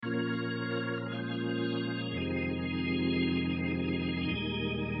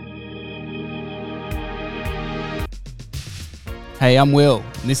Hey, I'm Will,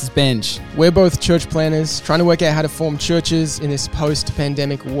 and this is Benj. We're both church planners trying to work out how to form churches in this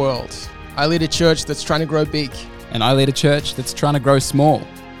post-pandemic world. I lead a church that's trying to grow big. And I lead a church that's trying to grow small.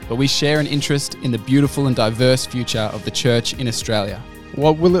 But we share an interest in the beautiful and diverse future of the church in Australia.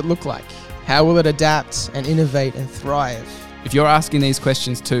 What will it look like? How will it adapt and innovate and thrive? If you're asking these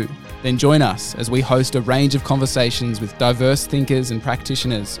questions too, then join us as we host a range of conversations with diverse thinkers and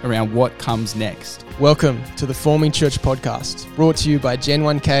practitioners around what comes next. Welcome to the Forming Church podcast, brought to you by Gen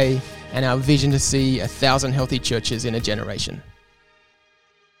 1K and our vision to see 1,000 healthy churches in a generation.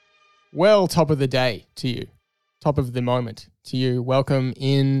 Well, top of the day to you. Top of the moment to you. Welcome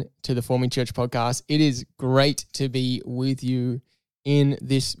in to the Forming Church podcast. It is great to be with you in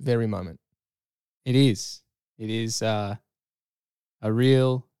this very moment. It is. It is a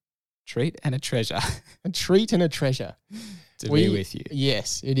real treat and a treasure. A treat and a treasure. to be with you.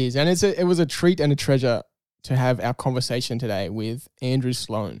 Yes, it is. And it was a treat and a treasure to have our conversation today with Andrew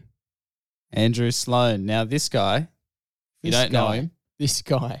Sloan. Andrew Sloan. Now, this guy, you don't know him. This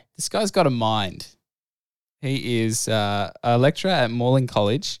guy's got a mind. He is a lecturer at Morling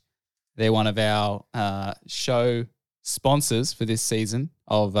College. They're one of our show sponsors for this season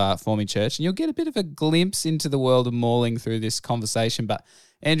of Forming Church. And you'll get a bit of a glimpse into the world of Morling through this conversation. But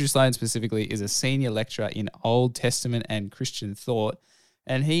Andrew Sloan specifically is a senior lecturer in Old Testament and Christian thought.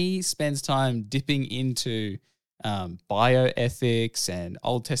 And he spends time dipping into bioethics and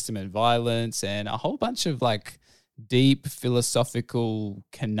Old Testament violence and a whole bunch of like deep philosophical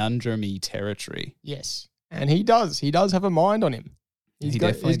conundrum-y territory. Yes. And he does have a mind on him. He's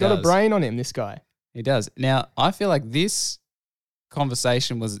got a brain on him, this guy. He does. Now, I feel like this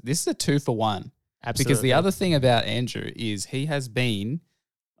conversation this is a 2-for-1. Absolutely. Because the other thing about Andrew is he has been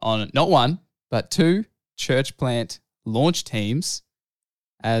on not one, but 2 church plant launch teams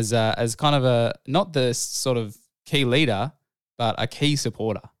as kind of not the sort of key leader, but a key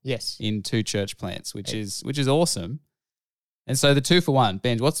supporter. Yes. In 2 church plants, which is awesome. And so the 2-for-1,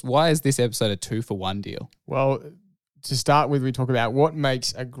 Benj, why is this episode a 2-for-1 deal? Well, to start with, we talk about what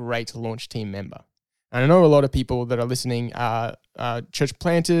makes a great launch team member. And I know a lot of people that are listening are church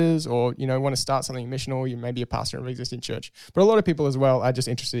planters or, want to start something missional. You may be a pastor of an existing church. But a lot of people as well are just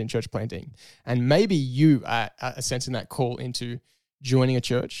interested in church planting. And maybe you are sensing that call into joining a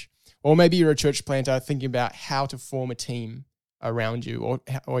church. Or maybe you're a church planter thinking about how to form a team around you,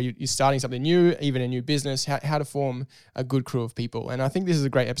 or you're starting something new, even a new business, how to form a good crew of people. And I think this is a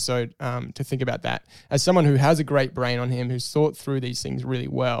great episode to think about that. As someone who has a great brain on him, who's thought through these things really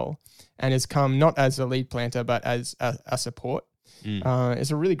well and has come not as a lead planter, but as a support,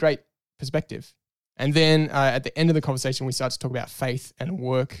 it's a really great perspective. And then at the end of the conversation, we start to talk about faith and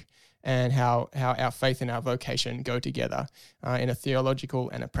work and how our faith and our vocation go together in a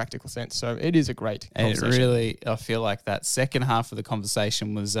theological and a practical sense. So it is a great conversation. And it really, I feel like that second half of the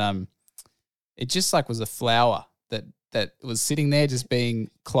conversation was, it just like was a flower that was sitting there just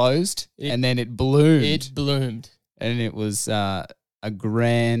being closed and then it bloomed. It bloomed. And it was a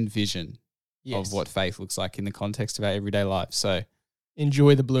grand vision Yes. of what faith looks like in the context of our everyday life. So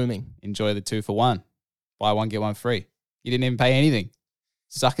enjoy the blooming. Enjoy the 2-for-1. Buy one, get one free. You didn't even pay anything.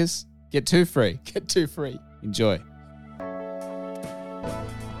 Suckers. Get 2 free. Get 2 free. Enjoy.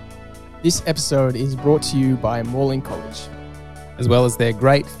 This episode is brought to you by Morling College. As well as their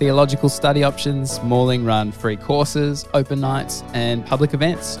great theological study options, Morling run free courses, open nights, and public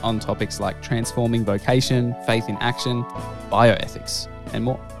events on topics like transforming vocation, faith in action, bioethics, and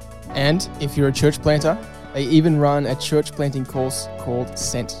more. And if you're a church planter, they even run a church planting course called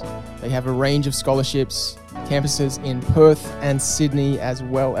Sent. They have a range of scholarships, campuses in Perth and Sydney, as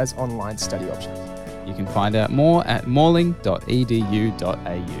well as online study options. You can find out more at morling.edu.au.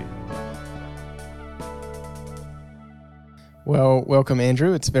 Well, welcome,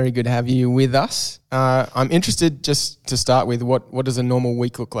 Andrew. It's very good to have you with us. I'm interested, just to start with, what does a normal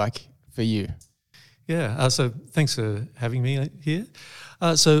week look like for you? Yeah, so thanks for having me here.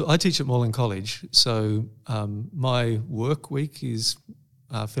 So I teach at Morling College, so my work week is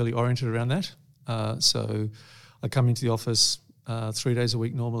fairly oriented around that. So I come into the office 3 days a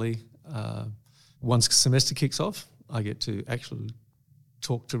week normally. Once semester kicks off, I get to actually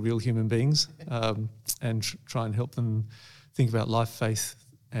talk to real human beings and try and help them think about life, faith,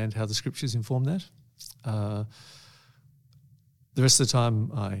 and how the scriptures inform that. The rest of the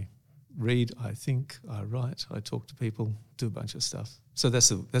time I read, I think, I write, I talk to people, do a bunch of stuff. So that's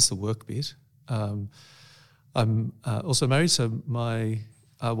the work bit. I'm also married, so my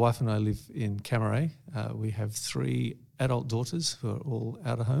wife and I live in Camaray. We have 3 adult daughters who are all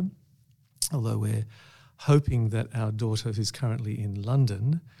out of home, although we're hoping that our daughter, who's currently in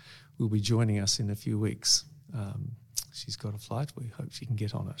London, will be joining us in a few weeks. she's got a flight. We hope she can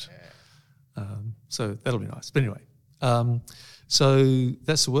get on it. So that'll be nice. But anyway, so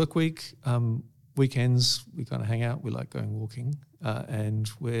that's the work week. Weekends, we kind of hang out. We like going walking. And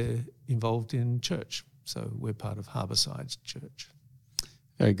we're involved in church. So we're part of Harbourside Church.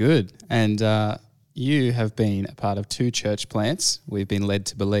 Very good. And you have been a part of 2 church plants, we've been led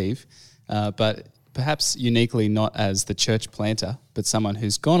to believe, but perhaps uniquely not as the church planter, but someone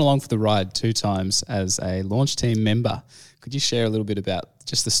who's gone along for the ride 2 times as a launch team member. Could you share a little bit about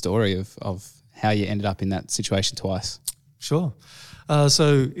just the story of how you ended up in that situation twice? Sure.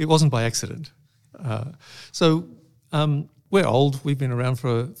 So it wasn't by accident. We're old. We've been around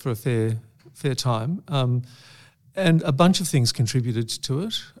for a fair time. And a bunch of things contributed to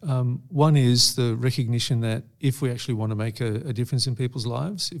it. One is the recognition that if we actually want to make a difference in people's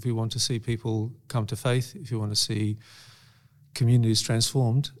lives, if we want to see people come to faith, if we want to see communities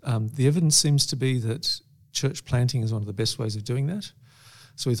transformed, the evidence seems to be that church planting is one of the best ways of doing that.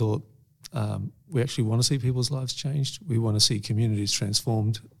 So we thought, we actually want to see people's lives changed. We want to see communities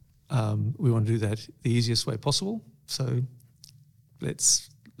transformed. We want to do that the easiest way possible. So let's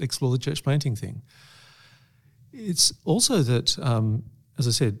explore the church planting thing. It's also that, as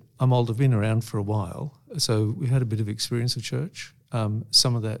I said, I'm old, I've been around for a while, so we've had a bit of experience of church.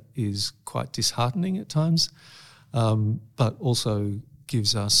 Some of that is quite disheartening at times, but also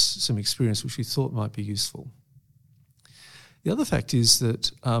gives us some experience which we thought might be useful. The other fact is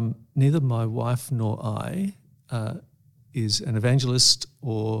that neither my wife nor I is an evangelist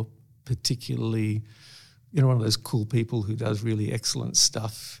or particularly, one of those cool people who does really excellent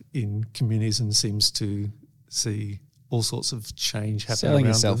stuff in communities and seems to see all sorts of change happening Selling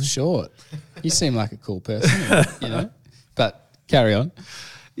around yourself them. short. You seem like a cool person, But carry on.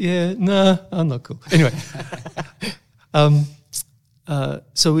 Yeah, no, I'm not cool. Anyway,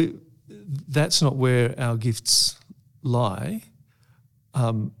 that's not where our gifts lie,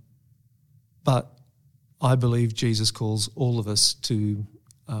 but I believe Jesus calls all of us to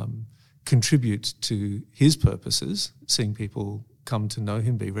contribute to his purposes, seeing people come to know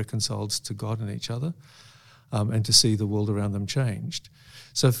him, be reconciled to God and each other, and to see the world around them changed.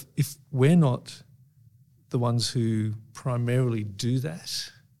 So if we're not the ones who primarily do that,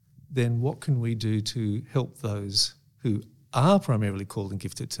 then what can we do to help those who are primarily called and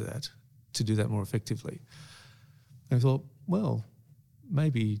gifted to that, to do that more effectively? And we thought, well,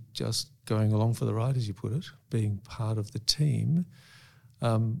 maybe just going along for the ride, as you put it, being part of the team,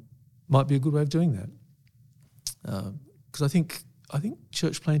 might be a good way of doing that. Because I think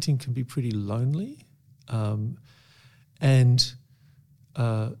church planting can be pretty lonely.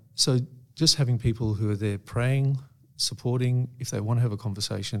 So just having people who are there praying, supporting, if they want to have a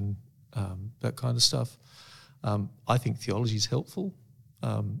conversation, that kind of stuff. I think theology is helpful.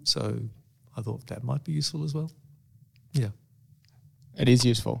 So I thought that might be useful as well. Yeah. It is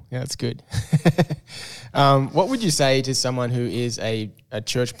useful. Yeah, that's good. What would you say to someone who is a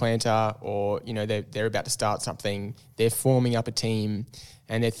church planter, or they're about to start something, they're forming up a team,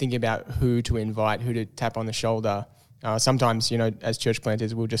 and they're thinking about who to invite, who to tap on the shoulder? Sometimes, as church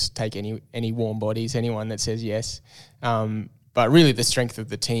planters, we'll just take any warm bodies, anyone that says yes. But really, the strength of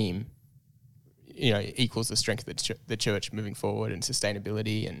the team, equals the strength of the church moving forward, and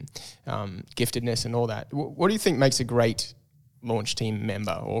sustainability and giftedness and all that. What do you think makes a great launch team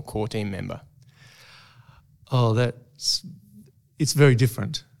member or core team member? Oh, it's very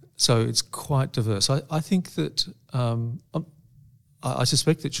different. So it's quite diverse. I think that I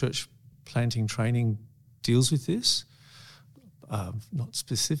suspect that church planting training deals with this. I've not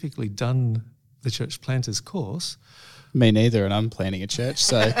specifically done the church planters course. Me neither, and I'm planning a church,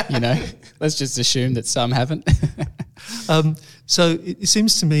 so, let's just assume that some haven't. So it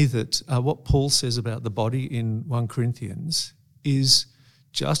seems to me that what Paul says about the body in 1 Corinthians is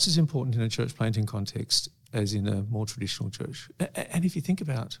just as important in a church planting context as in a more traditional church. And if you think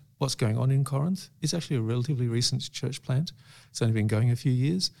about what's going on in Corinth, it's actually a relatively recent church plant. It's only been going a few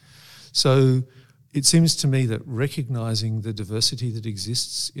years. So it seems to me that recognising the diversity that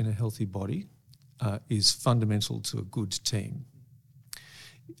exists in a healthy body is fundamental to a good team.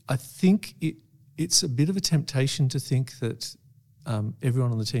 I think it's a bit of a temptation to think that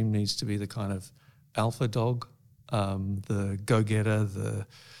everyone on the team needs to be the kind of alpha dog, the go-getter, the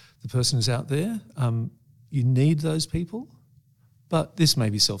person who's out there. You need those people, but this may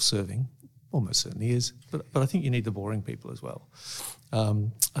be self-serving, almost certainly is, but I think you need the boring people as well.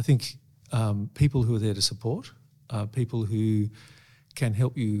 I think people who are there to support, people who can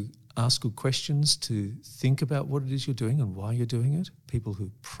help you ask good questions, to think about what it is you're doing and why you're doing it, people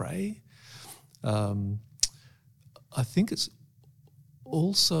who pray. I think it's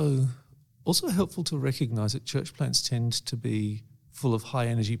also also helpful to recognise that church plants tend to be full of high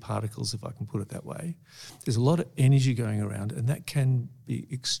energy particles, if I can put it that way. There's a lot of energy going around, and that can be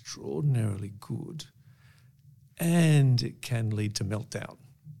extraordinarily good, and it can lead to meltdown.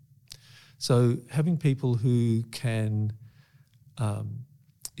 So having people who can,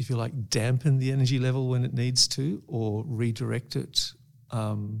 if you like, dampen the energy level when it needs to, or redirect it,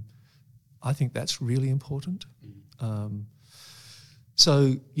 I think that's really important.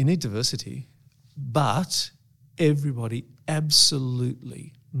 So you need diversity, but everybody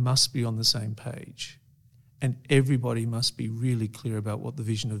absolutely must be on the same page, and everybody must be really clear about what the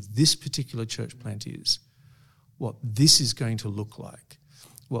vision of this particular church plant is, what this is going to look like,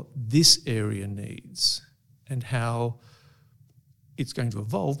 what this area needs, and how it's going to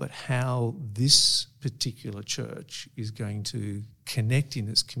evolve, but how this particular church is going to connect in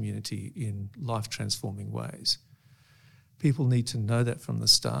its community in life-transforming ways. People need to know that from the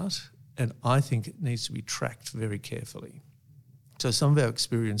start, and I think it needs to be tracked very carefully. So some of our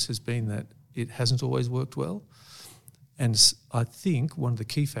experience has been that it hasn't always worked well, and I think one of the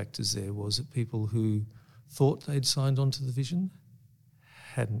key factors there was that people who thought they'd signed on to the vision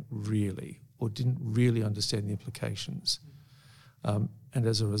hadn't really, or didn't really understand the implications. And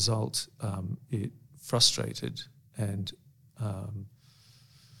as a result, it frustrated and,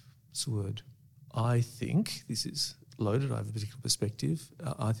 what's the word? I think, this is loaded, I have a particular perspective,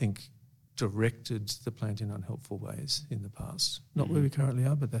 I think directed the plant in unhelpful ways in the past. Not where we currently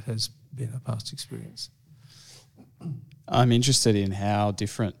are, but that has been our past experience. I'm interested in how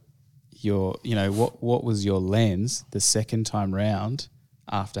different what was your lens the second time round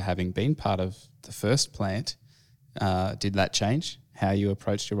after having been part of the first plant? Did that change how you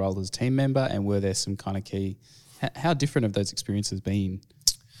approached your role as a team member, and were there some kind of key, how different have those experiences been?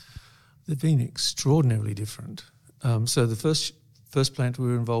 They've been extraordinarily different. So the first plant we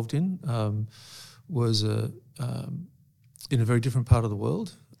were involved in was in a very different part of the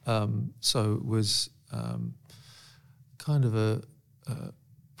world. So it was kind of a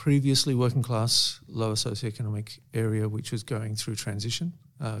previously working class, lower socioeconomic area which was going through transition,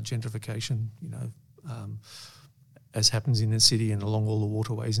 gentrification, as happens in the city and along all the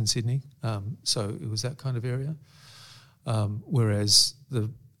waterways in Sydney. So it was that kind of area. Whereas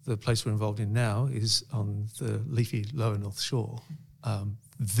the place we're involved in now is on the leafy lower North Shore.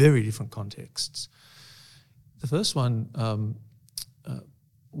 Very different contexts. The first one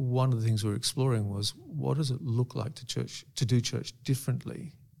of the things we were exploring was, what does it look like to do church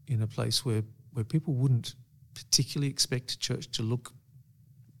differently in a place where people wouldn't particularly expect church to look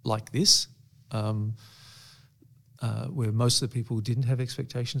like this, where most of the people didn't have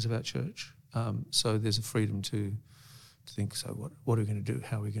expectations about church. So there's a freedom to think, so what are we going to do?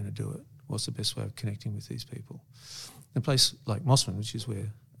 How are we going to do it? What's the best way of connecting with these people? In a place like Mossman, which is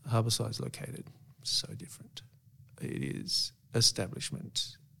where Harbourside is located, so different. It is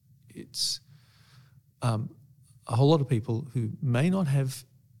establishment. It's a whole lot of people who may not have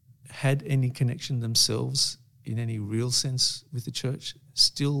had any connection themselves in any real sense with the church,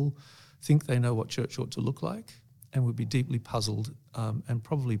 still think they know what church ought to look like, and would be deeply puzzled and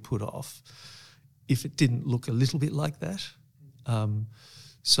probably put off if it didn't look a little bit like that.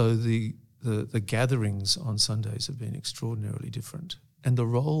 So the gatherings on Sundays have been extraordinarily different, and the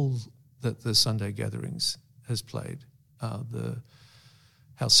role that the Sunday gatherings has played,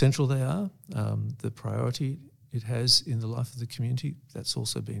 how central they are, the priority it has in the life of the community, that's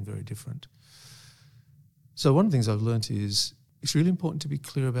also been very different. So one of the things I've learnt is it's really important to be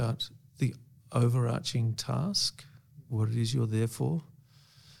clear about the overarching task, what it is you're there for.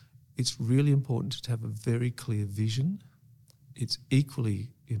 It's really important to have a very clear vision. It's equally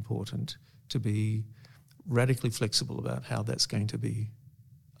important to be radically flexible about how that's going to be,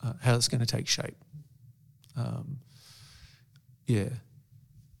 how it's going to take shape.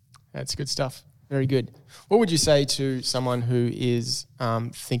 That's good stuff. Very good. What would you say to someone who is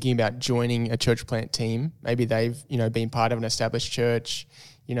thinking about joining a church plant team? Maybe they've been part of an established church,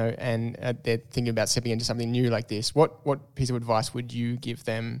 and they're thinking about stepping into something new like this. What piece of advice would you give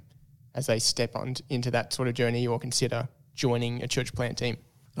them as they step into that sort of journey or consider joining a church plant team?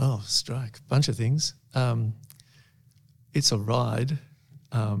 Oh, strike. Bunch of things. It's a ride.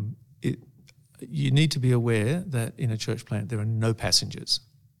 You need to be aware that in a church plant there are no passengers.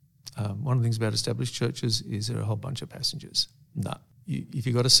 One of the things about established churches is there are a whole bunch of passengers. No. If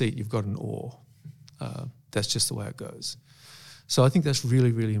you've got a seat, you've got an oar. That's just the way it goes. So I think that's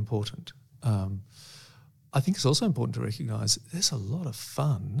really, really important. I think it's also important to recognise there's a lot of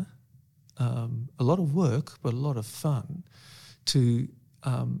fun, a lot of work, but a lot of fun to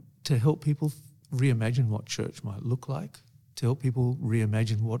help people reimagine what church might look like, to help people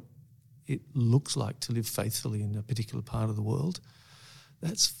reimagine what it looks like to live faithfully in a particular part of the world.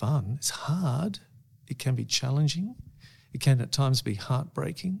 That's fun. It's hard. It can be challenging. It can at times be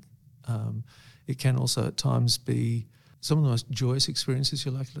heartbreaking. It can also at times be some of the most joyous experiences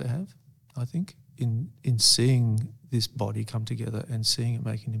you're likely to have, I think, in seeing this body come together and seeing it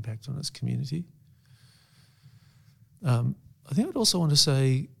make an impact on its community. I think I'd also want to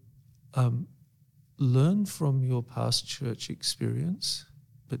say, learn from your past church experience,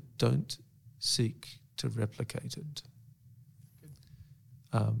 but don't seek to replicate it.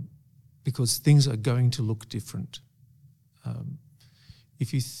 Because things are going to look different.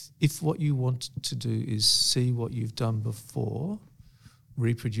 If what you want to do is see what you've done before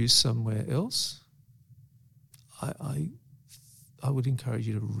reproduce somewhere else, I would encourage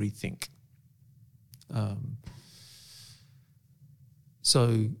you to rethink.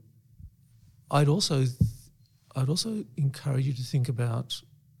 So I'd also encourage you to think about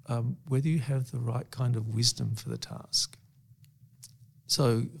whether you have the right kind of wisdom for the task.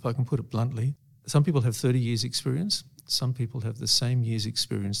 So if I can put it bluntly, some people have 30 years experience, some people have the same year's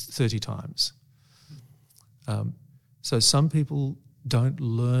experience 30 times. So some people don't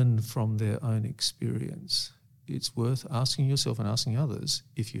learn from their own experience. It's worth asking yourself and asking others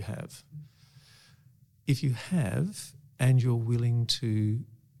if you have. If you have, and you're willing to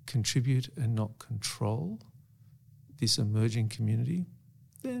contribute and not control this emerging community,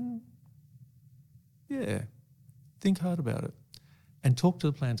 then, yeah, think hard about it and talk to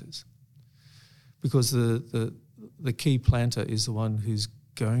the planters. Because the key planter is the one who's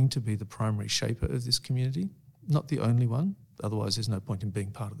going to be the primary shaper of this community, not the only one, otherwise there's no point in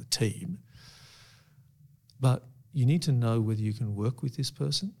being part of the team. But you need to know whether you can work with this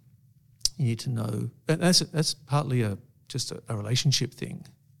person. You need to know, and that's partly just a relationship thing.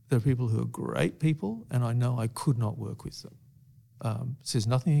 There are people who are great people, and I know I could not work with them. Says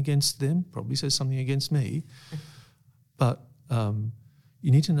nothing against them, probably says something against me, but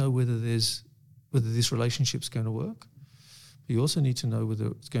you need to know whether this relationship's going to work. But you also need to know whether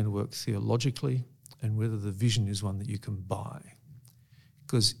it's going to work theologically and whether the vision is one that you can buy,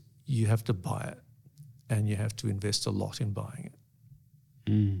 because you have to buy it and you have to invest a lot in buying it.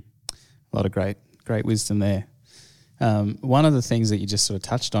 A lot of great wisdom there. One of the things that you just sort of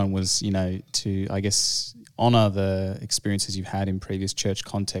touched on was, to, I guess, honour the experiences you've had in previous church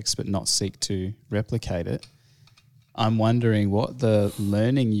contexts but not seek to replicate it. I'm wondering what the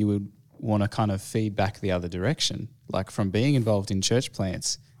learning you would want to kind of feed back the other direction, like from being involved in church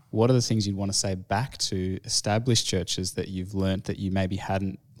plants. What are the things you'd want to say back to established churches that you've learnt that you maybe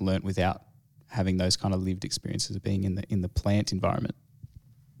hadn't learnt without having those kind of lived experiences of being in the plant environment?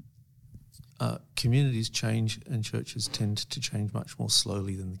 Communities change and churches tend to change much more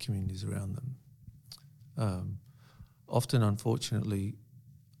slowly than the communities around them. Often, unfortunately,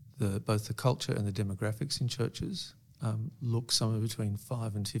 both the culture and the demographics in churches look somewhere between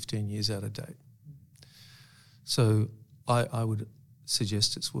 5 and 15 years out of date. So I would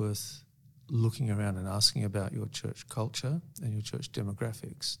suggest it's worth looking around and asking about your church culture and your church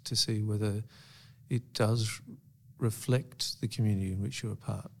demographics to see whether it does reflect the community in which you're a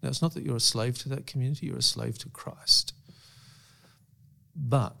part. Now, it's not that you're a slave to that community, you're a slave to Christ.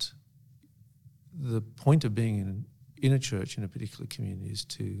 But the point of being in a church in a particular community is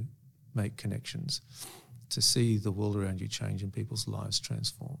to make connections, to see the world around you change and people's lives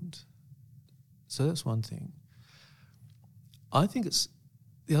transformed. So that's one thing. I think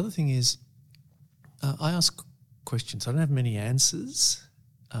the other thing is, I ask questions. I don't have many answers.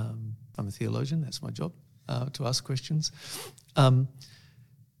 I'm a theologian, that's my job, to ask questions. But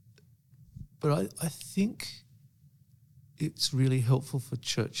I think it's really helpful for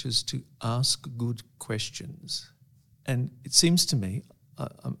churches to ask good questions. And it seems to me,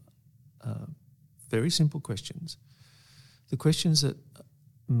 very simple questions. The questions that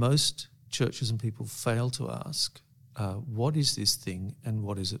most churches and people fail to ask are, what is this thing and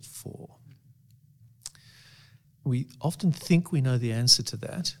what is it for? We often think we know the answer to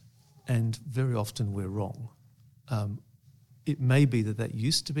that, and very often we're wrong. It may be that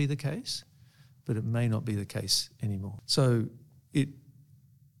used to be the case, but it may not be the case anymore. So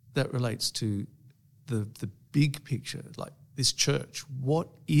that relates to the big picture, like this church. What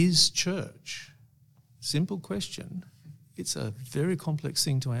is church? Simple question. It's a very complex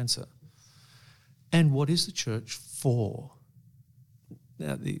thing to answer. And what is the church for?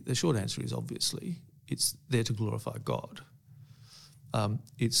 Now, the short answer is obviously it's there to glorify God.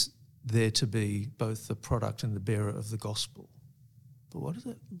 It's there to be both the product and the bearer of the gospel. But what does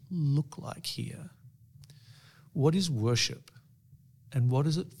it look like here? What is worship? And what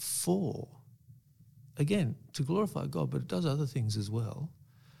is it for? Again, to glorify God, but it does other things as well.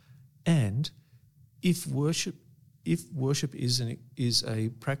 And if worship is a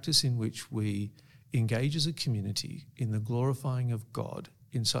practice in which we engage as a community in the glorifying of God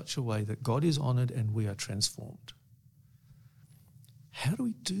in such a way that God is honoured and we are transformed. How do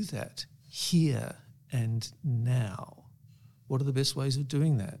we do that here and now? What are the best ways of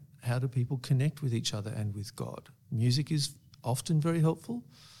doing that? How do people connect with each other and with God? Music is often very helpful,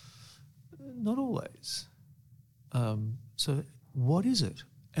 not always. So what is it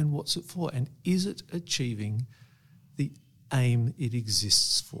and what's it for? And is it achieving the aim it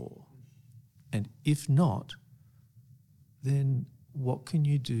exists for? And if not, then what can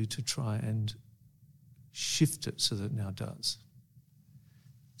you do to try and shift it so that it now does?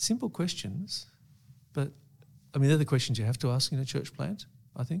 Simple questions, but I mean, they're the questions you have to ask in a church plant,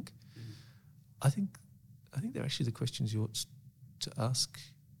 I think. I think they're actually the questions you ought to ask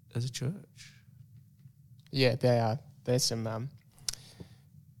as a church. Yeah, they are. There's some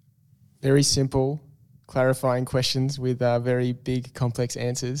very simple, clarifying questions with very big, complex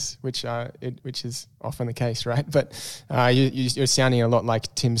answers, which is often the case, right? But you're sounding a lot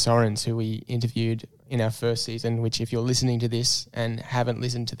like Tim Sorens, who we interviewed in our first season, which if you're listening to this and haven't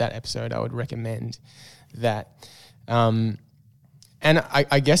listened to that episode, I would recommend that. And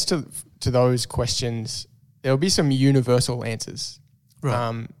I guess to those questions, there'll be some universal answers.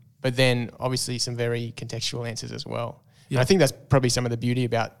 Right. But then obviously some very contextual answers as well. Yeah. And I think that's probably some of the beauty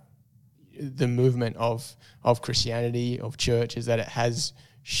about the movement of Christianity, of church, is that it has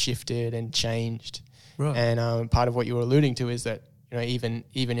shifted and changed. Right. And part of what you were alluding to is that, you know, even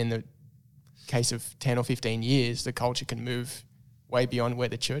in the case of 10 or 15 years, the culture can move way beyond where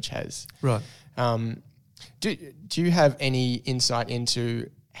the church has. Right. Do you have any insight into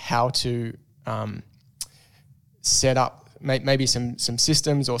how to set up maybe some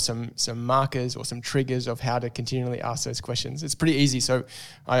systems or some markers or some triggers of how to continually ask those questions? It's pretty easy. So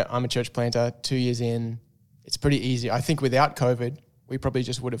I'm a church planter, 2 years in. It's pretty easy. I think without COVID, we probably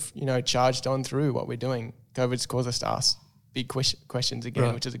just would have, charged on through what we're doing. COVID's caused us to ask big questions again,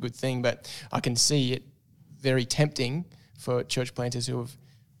 right, which is a good thing. But I can see it very tempting for church planters who have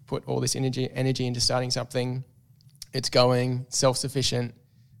put all this energy into starting something. It's going self-sufficient,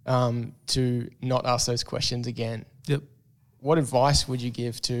 to not ask those questions again. Yep. What advice would you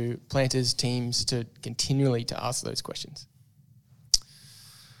give to planters, teams to continually to ask those questions?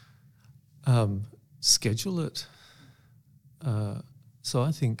 Schedule it. So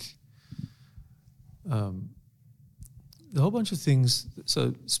I think the whole bunch of things,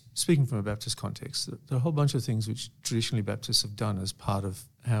 so speaking from a Baptist context, there are a whole bunch of things which traditionally Baptists have done as part of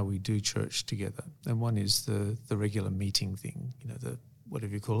how we do church together. And one is the regular meeting thing, the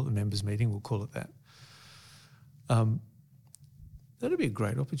whatever you call it, the members' meeting, we'll call it that. That'd be a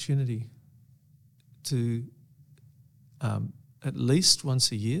great opportunity to, at least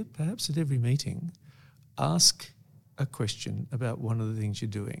once a year, perhaps at every meeting, ask a question about one of the things you're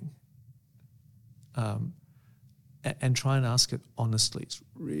doing, and try and ask it honestly. It's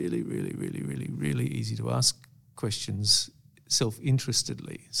really, really, really, really, really easy to ask questions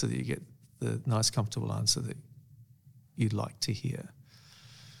self-interestedly so that you get the nice, comfortable answer that you'd like to hear.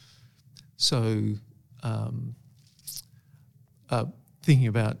 So thinking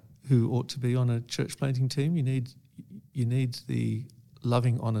about who ought to be on a church planting team, you need the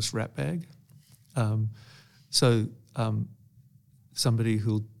loving, honest rat bag. Somebody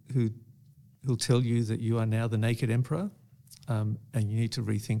who'll tell you that you are now the naked emperor, and you need to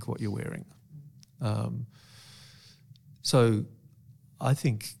rethink what you're wearing. So I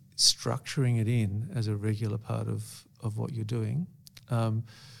think structuring it in as a regular part of what you're doing,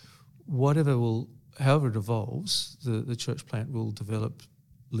 however it evolves, the church plant will develop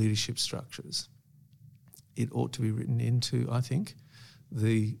leadership structures. It ought to be written into, I think,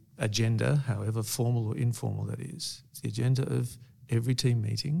 the agenda, however formal or informal that is. The agenda of every team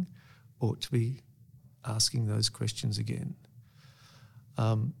meeting ought to be asking those questions again.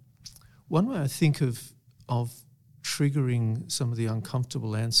 One way I think of triggering some of the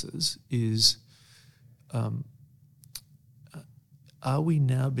uncomfortable answers is, are we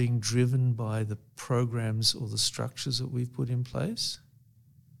now being driven by the programs or the structures that we've put in place?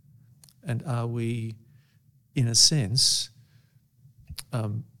 And are we, in a sense,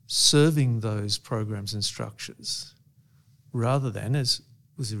 serving those programs and structures rather than, as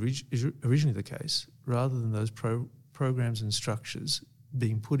was originally the case, rather than those programs and structures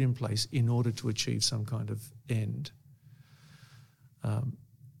being put in place in order to achieve some kind of end?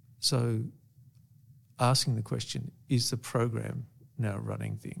 So asking the question, is the program now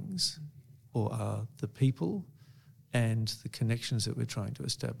running things, or are the people and the connections that we're trying to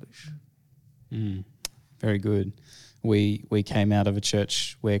establish? Very good. We came out of a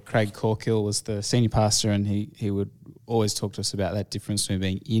church where Craig Corkill was the senior pastor, and he would always talk to us about that difference between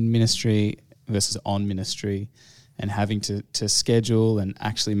being in ministry versus on ministry, and having to schedule and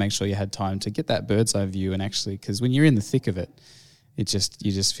actually make sure you had time to get that bird's eye view. And actually, because when you're in the thick of it, you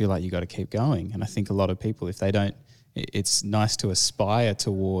just feel like you got to keep going. And I think a lot of people, if they don't, it's nice to aspire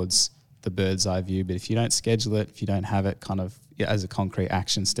towards the bird's eye view, but if you don't schedule it, if you don't have it kind of as a concrete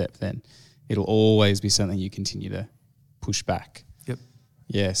action step, then it'll always be something you continue to push back. Yep.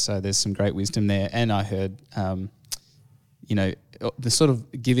 Yeah, so there's some great wisdom there. And I heard, the sort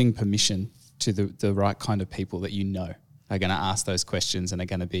of giving permission to the right kind of people that you know are going to ask those questions and are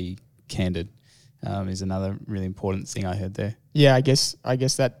going to be candid is another really important thing I heard there. Yeah, I guess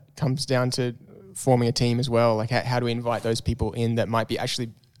that comes down to forming a team as well. Like how do we invite those people in that might be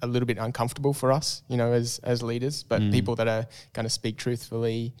actually a little bit uncomfortable for us, as leaders, but people that are going to speak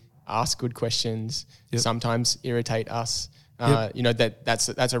truthfully, ask good questions, sometimes irritate us.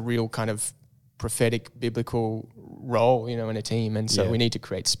 That's a real kind of prophetic biblical role, in a team. And so we need to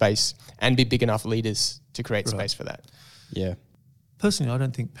create space and be big enough leaders to create space for that. Yeah. Personally, I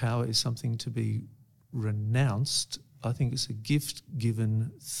don't think power is something to be renounced. I think it's a gift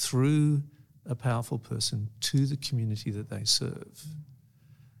given through a powerful person to the community that they serve.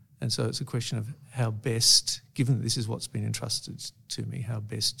 And so it's a question of how best, given that this is what's been entrusted to me, how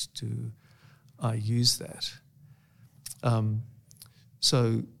best do I use that?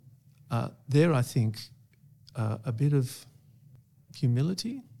 There I think a bit of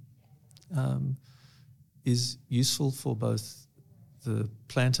humility is useful for both the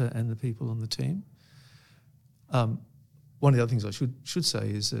planter and the people on the team. One of the other things I should say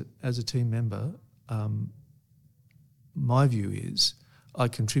is that as a team member, my view is I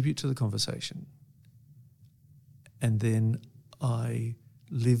contribute to the conversation and then I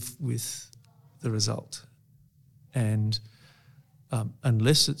live with the result. And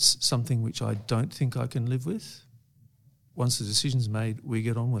unless it's something which I don't think I can live with, once the decision's made, we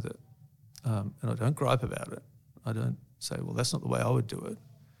get on with it. And I don't gripe about it. I don't say, well, that's not the way I would do it.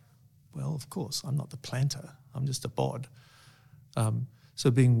 Well, of course, I'm not the planter. I'm just a bod.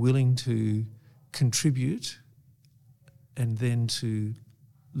 So being willing to contribute and then to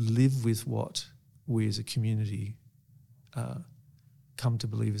live with what we as a community come to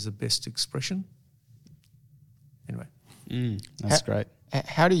believe is the best expression. Anyway. That's great.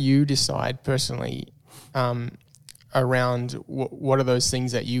 How do you decide personally around what are those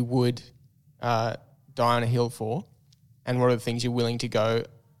things that you would die on a hill for, and what are the things you're willing to go,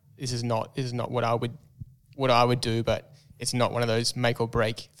 this is not what I would do, but it's not one of those make or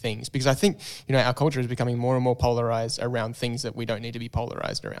break things? Because I think, our culture is becoming more and more polarized around things that we don't need to be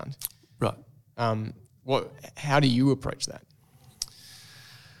polarized around. Right. How do you approach that?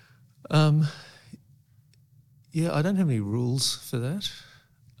 Yeah, I don't have any rules for that.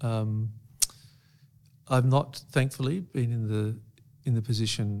 I've not, thankfully, been in the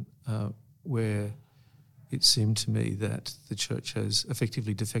position where it seemed to me that the church has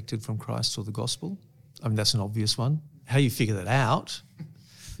effectively defected from Christ or the gospel. I mean, that's an obvious one. How you figure that out,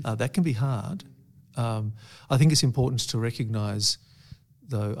 that can be hard. I think it's important to recognise,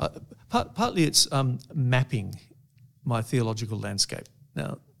 though, partly it's mapping my theological landscape.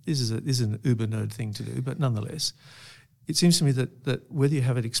 Now, this is an uber nerd thing to do, but nonetheless, it seems to me that whether you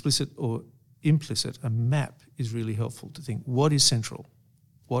have it explicit or implicit, a map is really helpful to think what is central.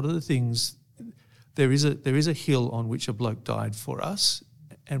 What are the things? There is a hill on which a bloke died for us,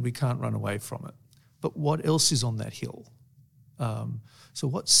 and we can't run away from it. But what else is on that hill? So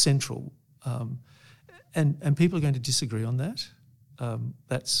what's central? And people are going to disagree on that.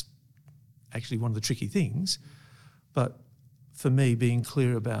 That's actually one of the tricky things. But for me, being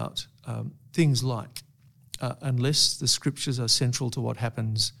clear about things like, unless the scriptures are central to what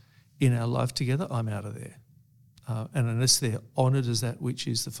happens in our life together, I'm out of there. And unless they're honoured as that which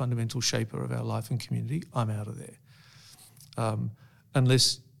is the fundamental shaper of our life and community, I'm out of there.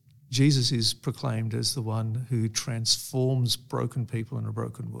 Unless Jesus is proclaimed as the one who transforms broken people in a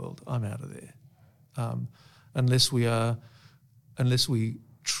broken world, I'm out of there. Unless we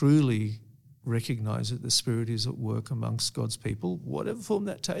truly recognise that the Spirit is at work amongst God's people, whatever form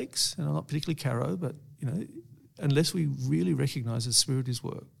that takes, and I'm not particularly Caro, but unless we really recognise the Spirit is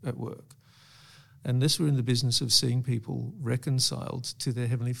at work, unless we're in the business of seeing people reconciled to their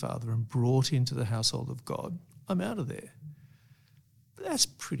Heavenly Father and brought into the household of God, I'm out of there. That's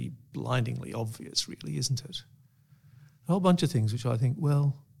pretty blindingly obvious, really, isn't it? A whole bunch of things which I think,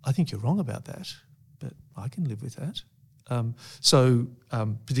 well, I think you're wrong about that, but I can live with that.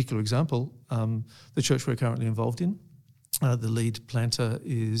 Particular example, the church we're currently involved in, the lead planter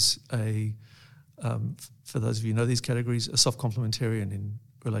is a For those of you who know these categories, a soft complementarian in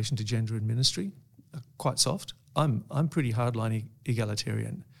relation to gender and ministry, quite soft. I'm pretty hardline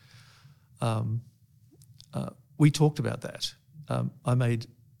egalitarian. We talked about that. I made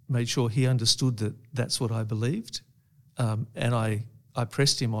sure he understood that that's what I believed, and I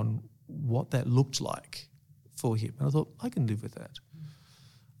pressed him on what that looked like for him. And I thought, I can live with that.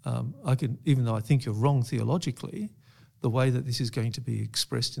 I can, even though I think you're wrong theologically, the way that this is going to be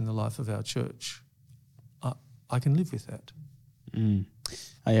expressed in the life of our church, I can live with that.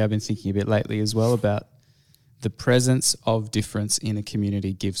 I've been thinking a bit lately as well about the presence of difference in a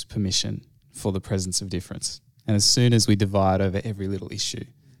community gives permission for the presence of difference. And as soon as we divide over every little issue,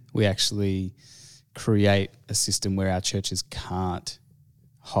 we actually create a system where our churches can't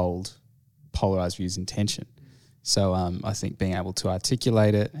hold polarized views in tension. So I think being able to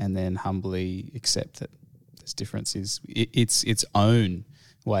articulate it and then humbly accept that this difference is its own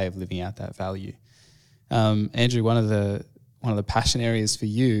way of living out that value. Andrew, one of the passion areas for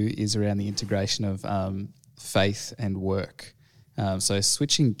you is around the integration of faith and work. So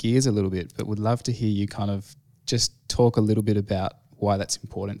switching gears a little bit, but would love to hear you kind of just talk a little bit about why that's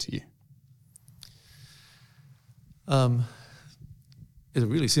important to you. It's a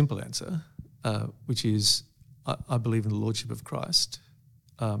really simple answer, which is I believe in the lordship of Christ,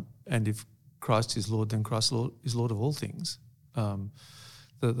 and if Christ is Lord, then Christ is Lord of all things. The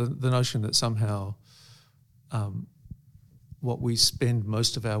notion that somehow what we spend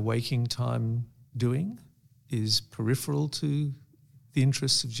most of our waking time doing is peripheral to the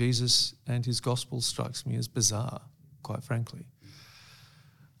interests of Jesus and his gospel strikes me as bizarre, quite frankly.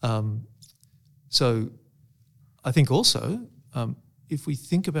 So I think also, if we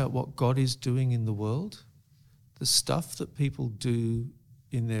think about what God is doing in the world, the stuff that people do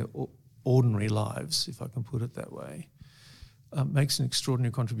in their ordinary lives, if I can put it that way, makes an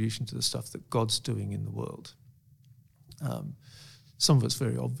extraordinary contribution to the stuff that God's doing in the world. Some of it's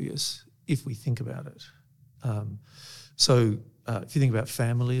very obvious if we think about it. So if you think about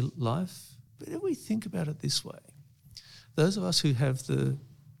family life, but if we think about it this way, those of us who have the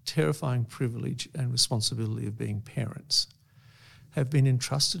terrifying privilege and responsibility of being parents have been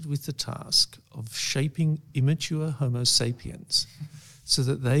entrusted with the task of shaping immature Homo sapiens so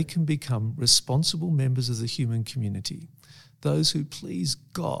that they can become responsible members of the human community. Those who please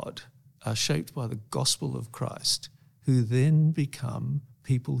God are shaped by the gospel of Christ, who then become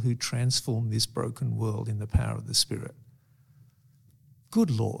people who transform this broken world in the power of the Spirit.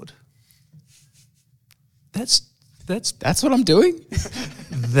 Good Lord. That's what I'm doing?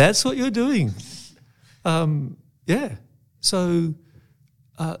 That's what you're doing. Yeah. So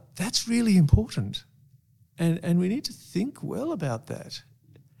that's really important. And we need to think well about that.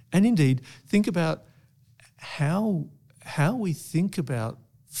 And indeed, think about how we think about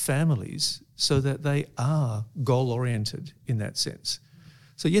families so that they are goal-oriented in that sense.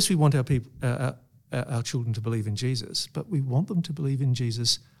 So yes, we want our children to believe in Jesus, but we want them to believe in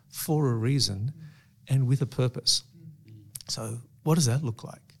Jesus for a reason and with a purpose. So what does that look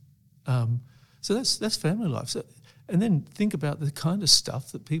like? So that's family life. So, and then think about the kind of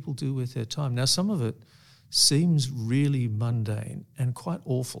stuff that people do with their time. Now, some of it seems really mundane and quite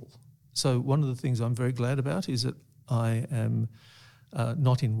awful. So one of the things I'm very glad about is that I am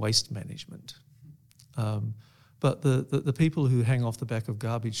not in waste management. But the people who hang off the back of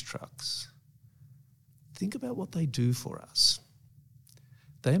garbage trucks, think about what they do for us.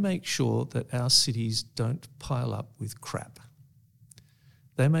 They make sure that our cities don't pile up with crap.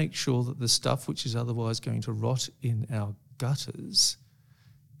 They make sure that the stuff which is otherwise going to rot in our gutters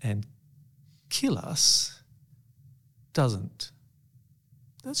and kill us doesn't.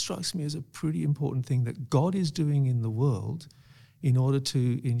 That strikes me as a pretty important thing that God is doing in the world in order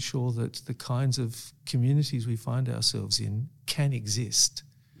to ensure that the kinds of communities we find ourselves in can exist.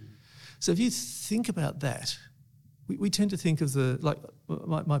 So if you think about that, we tend to think of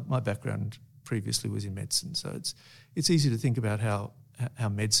my background previously was in medicine, so it's easy to think about how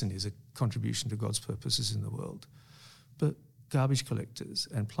medicine is a contribution to God's purposes in the world. But garbage collectors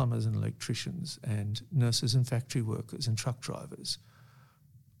and plumbers and electricians and nurses and factory workers and truck drivers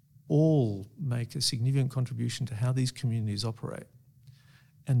all make a significant contribution to how these communities operate.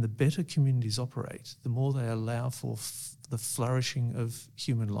 And the better communities operate, the more they allow for the flourishing of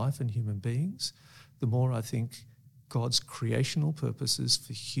human life and human beings, the more I think God's creational purposes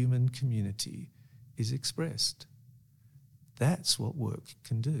for human community is expressed. That's what work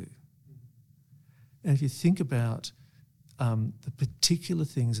can do. And if you think about the particular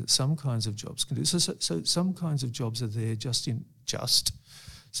things that some kinds of jobs can do, so some kinds of jobs are there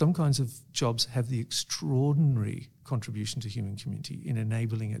some kinds of jobs have the extraordinary contribution to human community in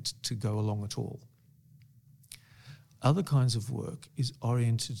enabling it to go along at all. Other kinds of work is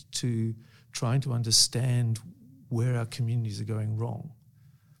oriented to trying to understand where our communities are going wrong,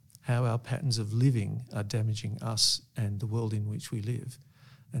 how our patterns of living are damaging us and the world in which we live,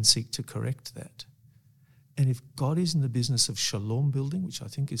 and seek to correct that. And if God is in the business of shalom building, which I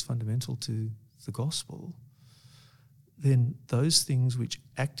think is fundamental to the gospel, then those things which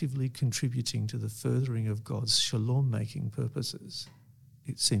actively contributing to the furthering of God's shalom-making purposes,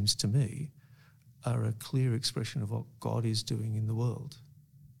 it seems to me, are a clear expression of what God is doing in the world.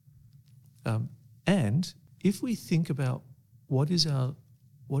 And if we think about what is our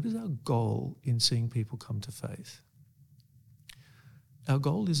goal in seeing people come to faith, our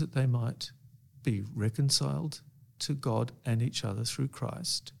goal is that they might be reconciled to God and each other through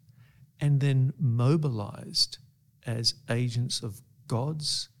Christ, and then mobilised as agents of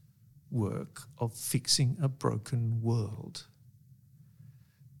God's work of fixing a broken world.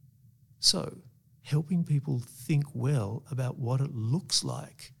 So, helping people think well about what it looks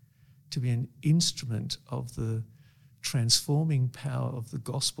like to be an instrument of the transforming power of the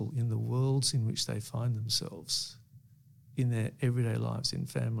gospel in the worlds in which they find themselves, in their everyday lives, in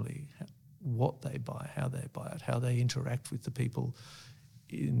family, what they buy, how they buy it, how they interact with the people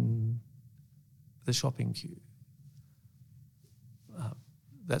in the shopping queue.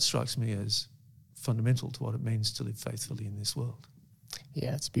 That strikes me as fundamental to what it means to live faithfully in this world.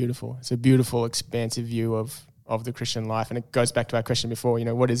 Yeah, it's beautiful. It's a beautiful, expansive view of the Christian life. And it goes back to our question before,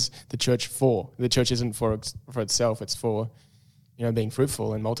 what is the church for? The church isn't for itself. It's for, being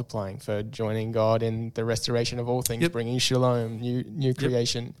fruitful and multiplying, for joining God in the restoration of all things, bringing shalom, new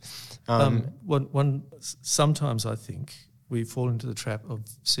creation. Sometimes I think we fall into the trap of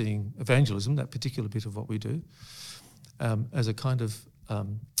seeing evangelism, that particular bit of what we do, as a kind of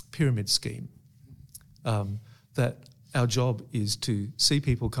pyramid scheme, that our job is to see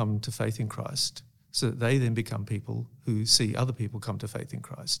people come to faith in Christ so that they then become people who see other people come to faith in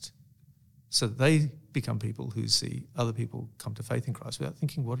Christ, so that they become people who see other people come to faith in Christ, without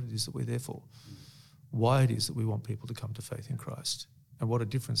thinking what it is that we're there for, why it is that we want people to come to faith in Christ, and what a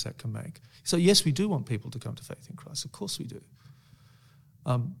difference that can make. So yes, we do want people to come to faith in Christ. Of course we do.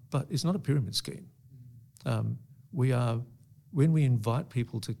 But it's not a pyramid scheme. When we invite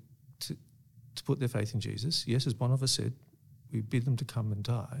people to put their faith in Jesus, yes, as Bonhoeffer said, we bid them to come and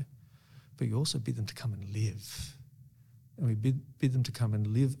die, but you also bid them to come and live. And we bid them to come and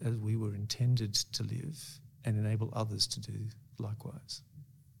live as we were intended to live, and enable others to do likewise.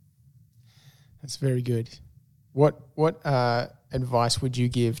 That's very good. What advice would you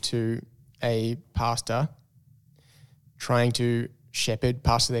give to a pastor trying to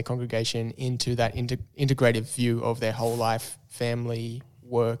pastor their congregation into that integrative view of their whole life, family,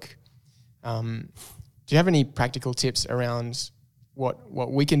 work? Do you have any practical tips around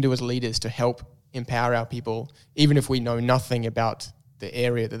what we can do as leaders to help empower our people, even if we know nothing about the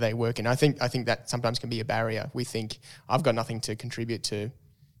area that they work in? I think that sometimes can be a barrier. We think, I've got nothing to contribute to,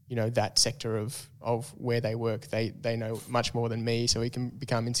 that sector of where they work. They know much more than me, so we can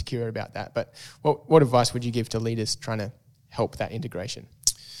become insecure about that. But what advice would you give to leaders trying to help that integration?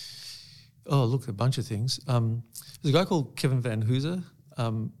 Oh, look, a bunch of things. There's a guy called Kevin Van Hooser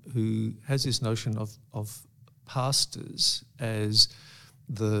who has this notion of pastors as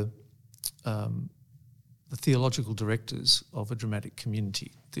the theological directors of a dramatic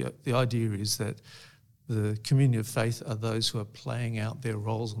community. The idea is that the community of faith are those who are playing out their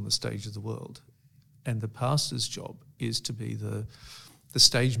roles on the stage of the world, and the pastor's job is to be the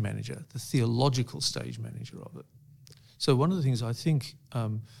stage manager, the theological stage manager of it. So one of the things I think,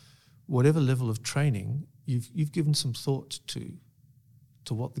 whatever level of training, you've given some thought to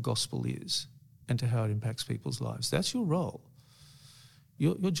what the gospel is and to how it impacts people's lives. That's your role.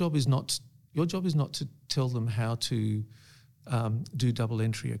 Your job is not to tell them how to do double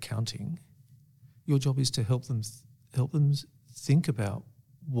entry accounting. Your job is to help them think about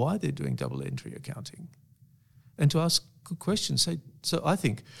why they're doing double entry accounting, and to ask good questions.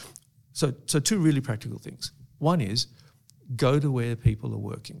 So two really practical things. One is, go to where people are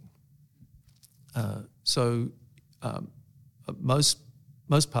working.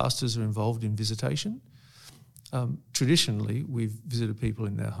 Most pastors are involved in visitation. Traditionally, we've visited people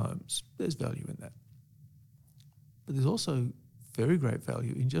in their homes. There's value in that. But there's also very great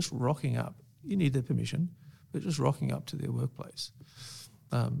value in just rocking up. You need their permission, but just rocking up to their workplace.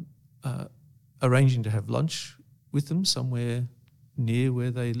 Arranging to have lunch with them somewhere near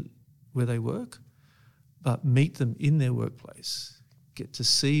where they work, but meet them in their workplace, get to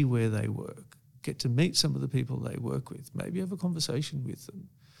see where they work, get to meet some of the people they work with, maybe have a conversation with them.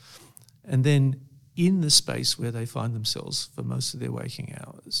 And then in the space where they find themselves for most of their waking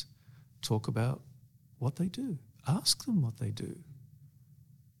hours, talk about what they do. ask them what they do.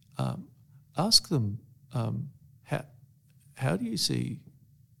 Ask them, how do you see,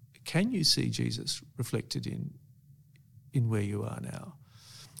 can you see Jesus reflected in where you are now?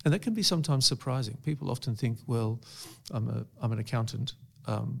 And that can be sometimes surprising. People often think, well, I'm an accountant.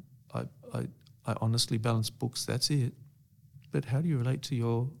 I honestly balance books, that's it. But how do you relate to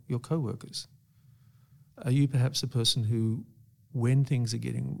your co-workers? Are you perhaps a person who, when things are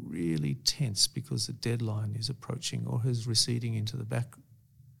getting really tense because the deadline is approaching or is receding into the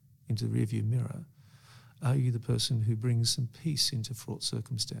rearview mirror, are you the person who brings some peace into fraught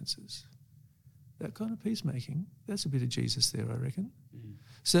circumstances? That kind of peacemaking, that's a bit of Jesus there, I reckon. Mm.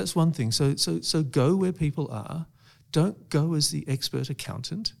 So that's one thing. So go where people are. Don't go as the expert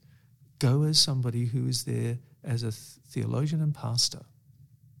accountant. Go as somebody who is there as a theologian and pastor.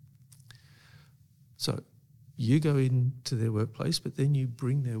 So you go into their workplace, but then you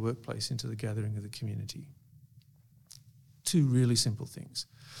bring their workplace into the gathering of the community. Two really simple things.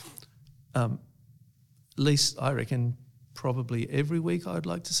 At least I reckon probably every week I'd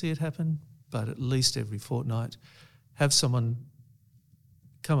like to see it happen, but at least every fortnight, have someone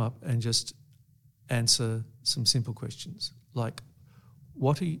come up and just answer some simple questions like,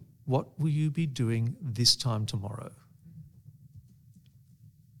 what will you be doing this time tomorrow?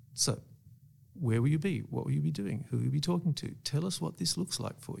 So, where will you be? What will you be doing? Who will you be talking to? Tell us what this looks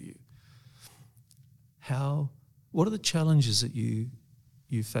like for you. What are the challenges that you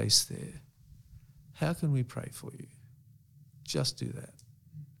face there? How can we pray for you? Just do that.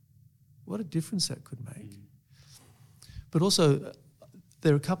 What a difference that could make. But also,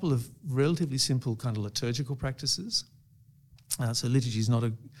 there are a couple of relatively simple kind of liturgical practices. So liturgy is not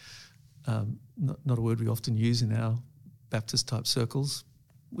a word we often use in our Baptist type circles.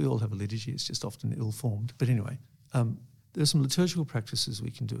 We all have a liturgy, it's just often ill-formed. But anyway, there are some liturgical practices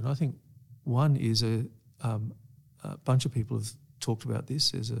we can do. And I think one is a bunch of people have talked about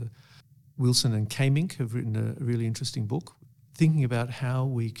this. There's Wilson and Kamink have written a really interesting book thinking about how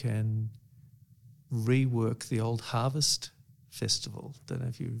we can rework the old harvest festival. Don't know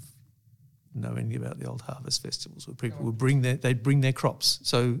if you know anything about the old harvest festivals where people would bring their crops.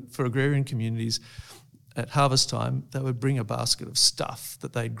 So for agrarian communities, at harvest time, they would bring a basket of stuff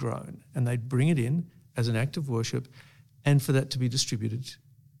that they'd grown and they'd bring it in as an act of worship and for that to be distributed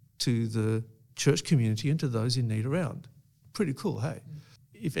to the church community and to those in need around. Pretty cool, hey?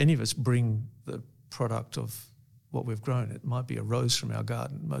 If any of us bring the product of what we've grown, it might be a rose from our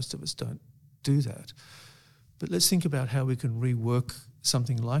garden. Most of us don't do that. But let's think about how we can rework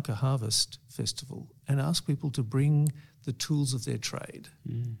something like a harvest festival and ask people to bring the tools of their trade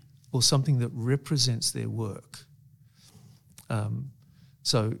or something that represents their work.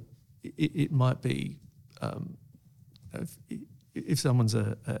 So it might be, if someone's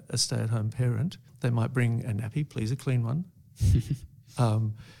a stay-at-home parent, they might bring a nappy, please a clean one.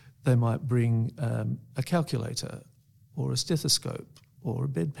 They might bring a calculator or a stethoscope or a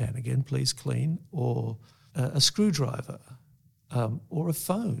bedpan, again, please clean, or a screwdriver or a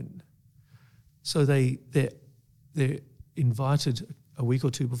phone. So they're invited a week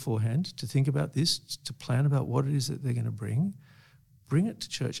or two beforehand to think about this, to plan about what it is that they're going to bring it to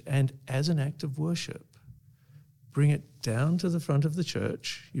church, and as an act of worship, bring it down to the front of the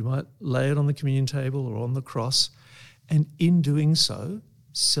church. You might lay it on the communion table or on the cross, and in doing so,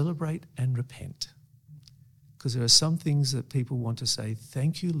 celebrate and repent. Because there are some things that people want to say,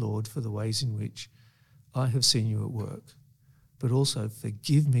 thank you, Lord, for the ways in which I have seen you at work, but also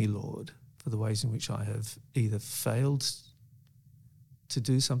forgive me, Lord, for the ways in which I have either failed to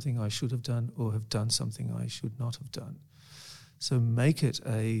do something I should have done or have done something I should not have done. So make it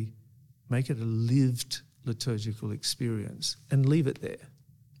a lived liturgical experience and leave it there.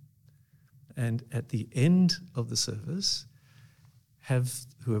 And at the end of the service, have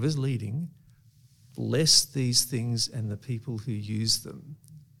whoever's leading bless these things and the people who use them.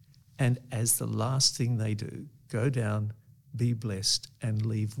 And as the last thing they do, go down, be blessed, and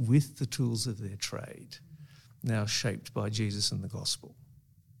leave with the tools of their trade, now shaped by Jesus and the gospel.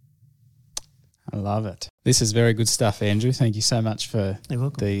 I love it. This is very good stuff, Andrew. Thank you so much for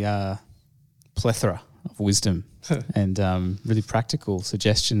the plethora of wisdom and really practical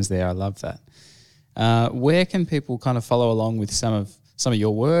suggestions there. I love that. Where can people kind of follow along with some of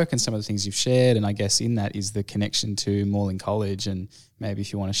your work and some of the things you've shared? And I guess in that is the connection to Morling College, and maybe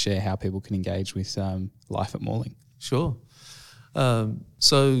if you want to share how people can engage with life at Morling. Sure.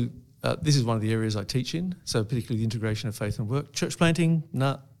 So this is one of the areas I teach in, so particularly the integration of faith and work. Church planting,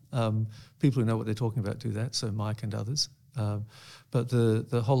 people who know what they're talking about do that, so Mike and others. But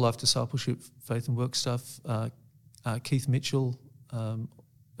the whole life discipleship, faith and work stuff, Keith Mitchell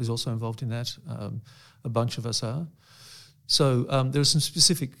is also involved in that. A bunch of us are. So there are some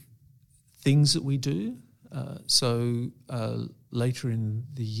specific things that we do. Later in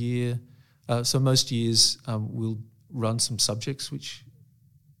the year, so most years we'll run some subjects which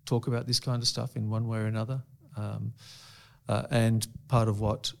talk about this kind of stuff in one way or another. And part of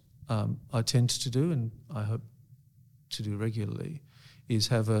what I tend to do, and I hope to do regularly, is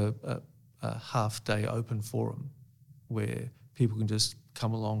have a half-day open forum where people can just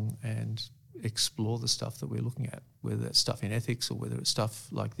come along and explore the stuff that we're looking at, whether that's stuff in ethics or whether it's stuff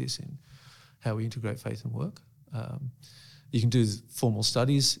like this in how we integrate faith and work. You can do formal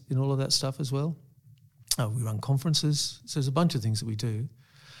studies in all of that stuff as well. We run conferences, so there's a bunch of things that we do.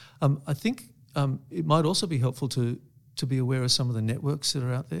 I think it might also be helpful to be aware of some of the networks that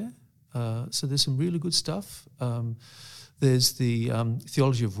are out there. So there's some really good stuff. There's the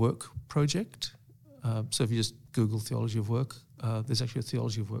Theology of Work project. So if you just Google Theology of Work, there's actually a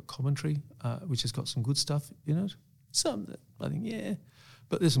Theology of Work commentary, which has got some good stuff in it. Some that I think, yeah,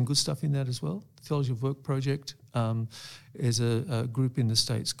 but there's some good stuff in that as well. The Theology of Work project is a group in the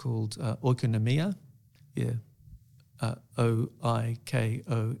States called Oikonomia. Yeah, Oikonomia.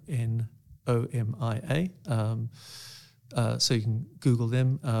 So you can Google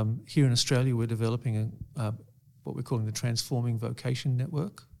them. Here in Australia, we're developing what we're calling the Transforming Vocation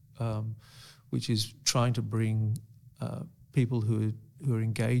Network, which is trying to bring people who are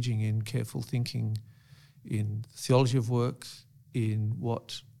engaging in careful thinking in theology of work, in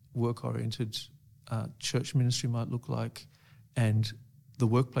what work-oriented church ministry might look like, and the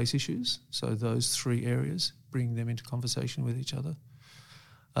workplace issues. So those three areas, bringing them into conversation with each other.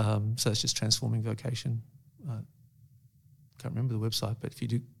 So it's just Transforming Vocation. Can't remember the website, but if you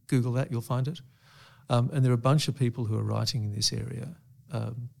do Google that, you'll find it. And there are a bunch of people who are writing in this area.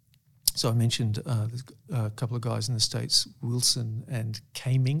 So I mentioned there's a couple of guys in the States, Wilson and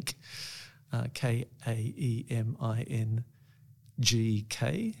Kaemingk, Kaemingk.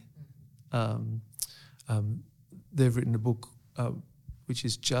 They've written a book which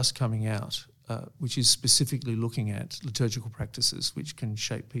is just coming out, which is specifically looking at liturgical practices which can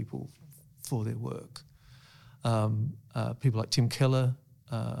shape people for their work. People like Tim Keller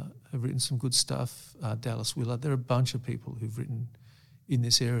have written some good stuff, Dallas Willard. There are a bunch of people who've written in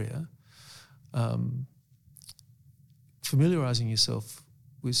this area. Familiarising yourself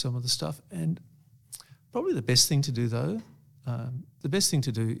with some of the stuff. And probably the best thing to do, though,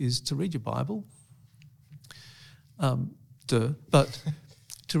 is to read your Bible. But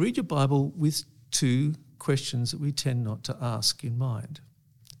to read your Bible with two questions that we tend not to ask in mind.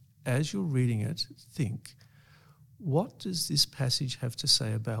 As you're reading it, think, what does this passage have to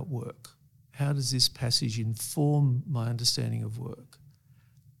say about work? How does this passage inform my understanding of work?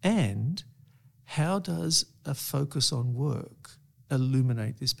 And how does a focus on work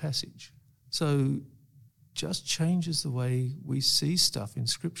illuminate this passage? So just changes the way we see stuff in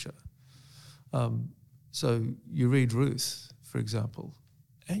Scripture. So you read Ruth, for example,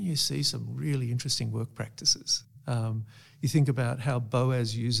 and you see some really interesting work practices. You think about how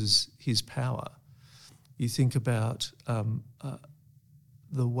Boaz uses his power. You think about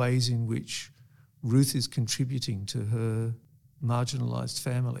the ways in which Ruth is contributing to her marginalised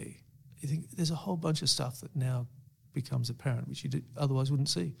family. You think there's a whole bunch of stuff that now becomes apparent, which you otherwise wouldn't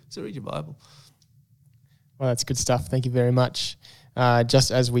see. So read your Bible. Well, that's good stuff. Thank you very much.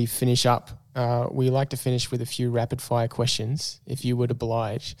 Just as we finish up, we like to finish with a few rapid-fire questions, if you would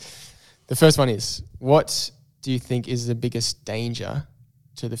oblige. The first one is, what do you think is the biggest danger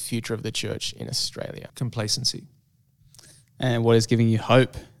to the future of the church in Australia? Complacency. And what is giving you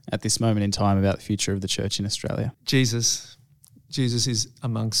hope at this moment in time about the future of the church in Australia? Jesus is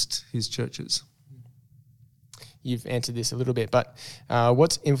amongst his churches. You've answered this a little bit, but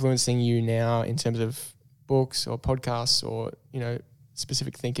what's influencing you now in terms of books or podcasts or,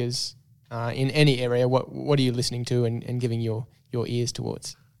 specific thinkers in any area? What are you listening to and giving your ears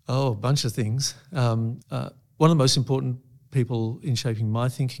towards? Oh, a bunch of things. One of the most important people in shaping my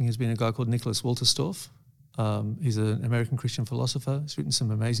thinking has been a guy called Nicholas Wolterstorff. He's an American Christian philosopher. He's written some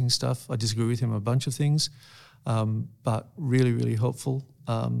amazing stuff. I disagree with him on a bunch of things, but really, really helpful.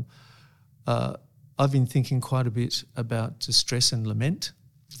 I've been thinking quite a bit about distress and lament,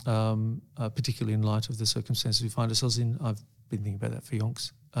 particularly in light of the circumstances we find ourselves in. I've been thinking about that for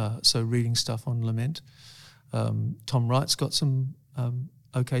yonks. So reading stuff on lament. Tom Wright's got some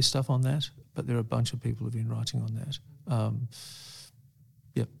okay stuff on that, but there are a bunch of people who've been writing on that.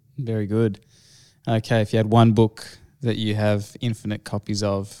 Yep. Very good. Okay, if you had one book that you have infinite copies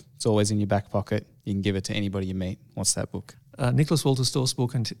of, it's always in your back pocket, you can give it to anybody you meet, what's that book? Nicholas Wolterstorff's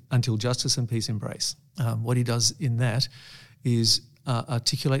book, Until Justice and Peace Embrace. What he does in that is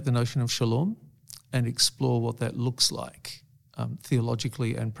articulate the notion of shalom and explore what that looks like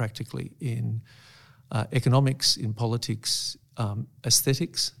theologically and practically in economics, in politics,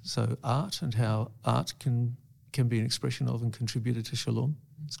 aesthetics, so art and how art can be an expression of and contributor to shalom.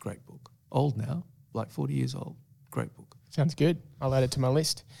 It's a great book. Old now, like 40 years old. Great book. Sounds good. I'll add it to my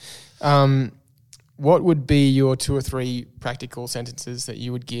list. What would be your 2 or 3 practical sentences that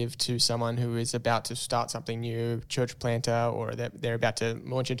you would give to someone who is about to start something new, church planter, or they're about to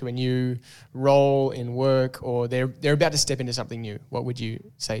launch into a new role in work, or they're about to step into something new? What would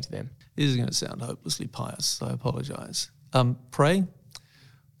you say to them? This is going to sound hopelessly pious, so I apologise. Pray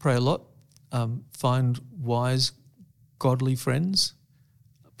a lot. Find wise, godly friends.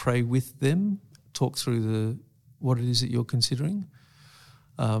 Pray with them. Talk through what it is that you're considering.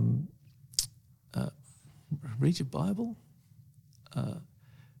 Read your Bible.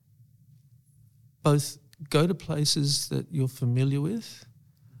 Both go to places that you're familiar with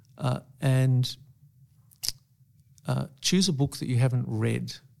and choose a book that you haven't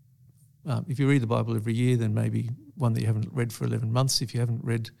read. If you read the Bible every year, then maybe one that you haven't read for 11 months. If you haven't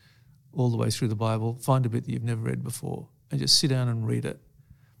read all the way through the Bible, find a bit that you've never read before and just sit down and read it.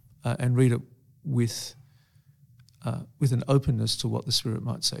 And read it with an openness to what the Spirit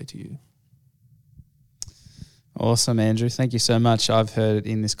might say to you. Awesome, Andrew. Thank you so much. I've heard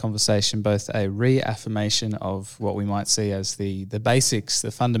in this conversation both a reaffirmation of what we might see as the basics,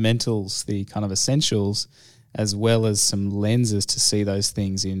 the fundamentals, the kind of essentials, as well as some lenses to see those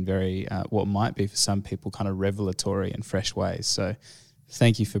things in very, what might be for some people, kind of revelatory and fresh ways. So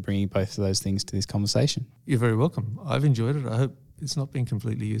thank you for bringing both of those things to this conversation. You're very welcome. I've enjoyed it. I hope it's not been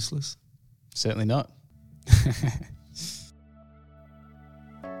completely useless. Certainly not.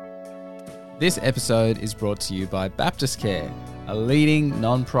 This episode is brought to you by Baptist Care, a leading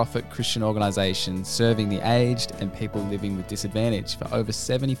non-profit Christian organisation serving the aged and people living with disadvantage for over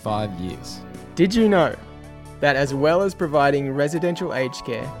 75 years. Did you know that as well as providing residential aged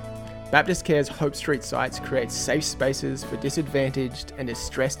care, Baptist Care's Hope Street sites create safe spaces for disadvantaged and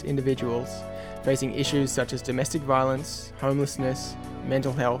distressed individuals facing issues such as domestic violence, homelessness,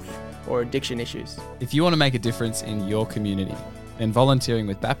 mental health, or addiction issues? If you want to make a difference in your community, then volunteering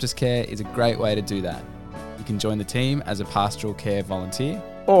with Baptist Care is a great way to do that. You can join the team as a pastoral care volunteer,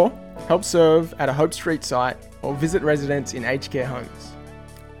 or help serve at a Hope Street site, or visit residents in aged care homes.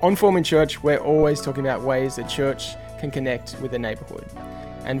 On Foreman Church, we're always talking about ways the church can connect with the neighbourhood,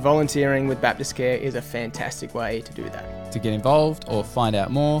 and volunteering with Baptist Care is a fantastic way to do that. To get involved or find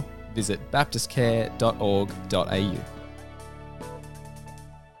out more, visit baptistcare.org.au.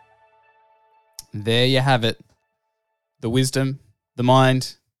 There you have it. The wisdom, the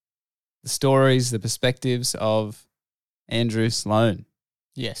mind, the stories, the perspectives of Andrew Sloan.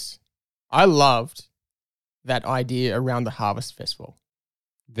 Yes. I loved that idea around the Harvest Festival.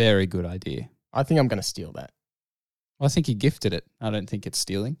 Very good idea. I think I'm going to steal that. Well, I think he gifted it. I don't think it's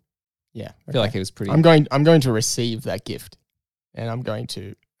stealing. Yeah. Okay. I feel like it was pretty... I'm going to receive that gift, and I'm going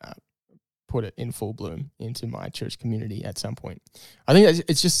to put it in full bloom into my church community at some point. I think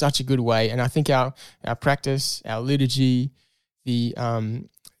it's just such a good way, and I think our practice, our liturgy, the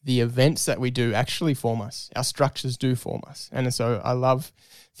events that we do actually form us. Our structures do form us, and so I love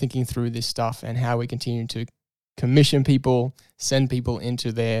thinking through this stuff and how we continue to commission people, send people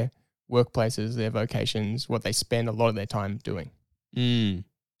into their workplaces, their vocations, what they spend a lot of their time doing.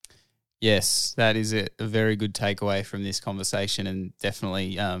 Yes, that is a very good takeaway from this conversation, and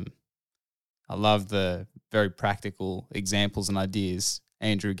definitely I love the very practical examples and ideas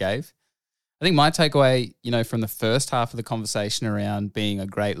Andrew gave. I think my takeaway, from the first half of the conversation around being a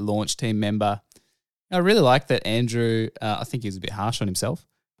great launch team member, I really like that Andrew, I think he was a bit harsh on himself,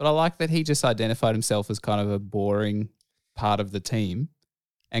 but I like that he just identified himself as kind of a boring part of the team,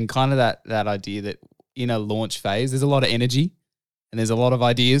 and kind of that idea that in a launch phase, there's a lot of energy and there's a lot of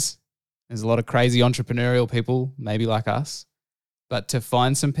ideas. There's a lot of crazy entrepreneurial people, maybe like us. But to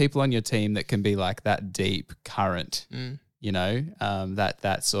find some people on your team that can be like that deep current,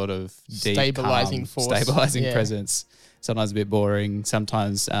 that sort of deep, stabilizing calm, force, stabilizing presence. Sometimes a bit boring.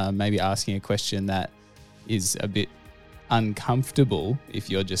 Sometimes maybe asking a question that is a bit uncomfortable if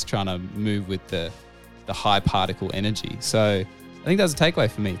you're just trying to move with the high particle energy. So I think that's a takeaway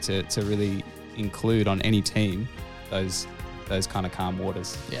for me to really include on any team those kind of calm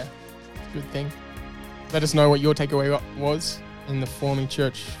waters. Yeah, good thing. Let us know what your takeaway was in the Forming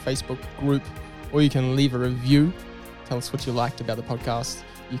Church Facebook group, or you can leave a review. Tell us what you liked about the podcast.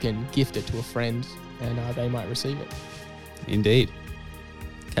 You can gift it to a friend, and they might receive it. Indeed.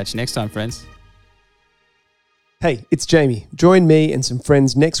 Catch you next time, friends. Hey, it's Jamie. Join me and some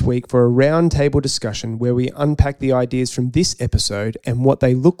friends next week for a roundtable discussion where we unpack the ideas from this episode and what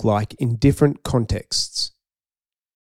they look like in different contexts.